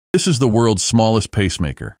This is the world's smallest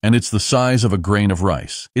pacemaker, and it's the size of a grain of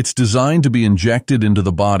rice. It's designed to be injected into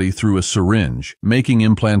the body through a syringe, making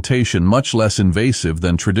implantation much less invasive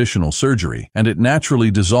than traditional surgery, and it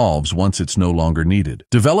naturally dissolves once it's no longer needed.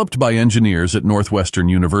 Developed by engineers at Northwestern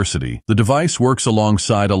University, the device works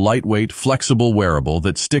alongside a lightweight, flexible wearable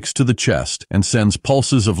that sticks to the chest and sends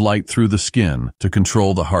pulses of light through the skin to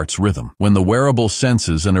control the heart's rhythm. When the wearable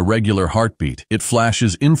senses an irregular heartbeat, it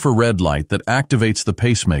flashes infrared light that activates the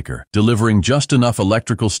pacemaker, delivering just enough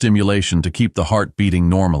electrical stimulation to keep the heart beating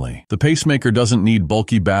normally. The pacemaker doesn't need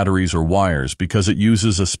bulky batteries or wires because it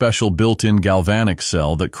uses a special built-in galvanic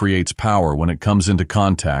cell that creates power when it comes into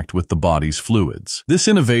contact with the body's fluids. This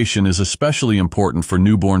innovation is especially important for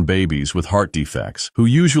newborn babies with heart defects, who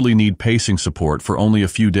usually need pacing support for only a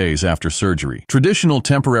few days after surgery. Traditional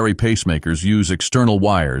temporary pacemakers use external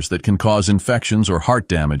wires that can cause infections or heart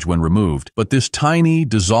damage when removed, but this tiny,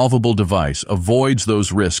 dissolvable device avoids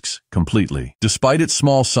those risks completely. Despite its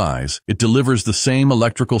small size, it delivers the same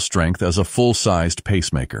electrical strength as a full-sized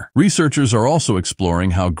pacemaker. Researchers are also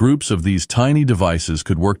exploring how groups of these tiny devices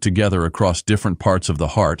could work together across different parts of the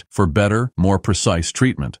heart for better, more precise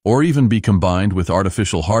treatment, or even be combined with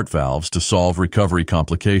artificial heart valves to solve recovery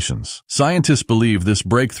complications. Scientists believe this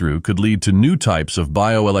breakthrough could lead to new types of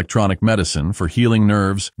bioelectronic medicine for healing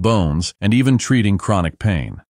nerves, bones, and even treating chronic pain.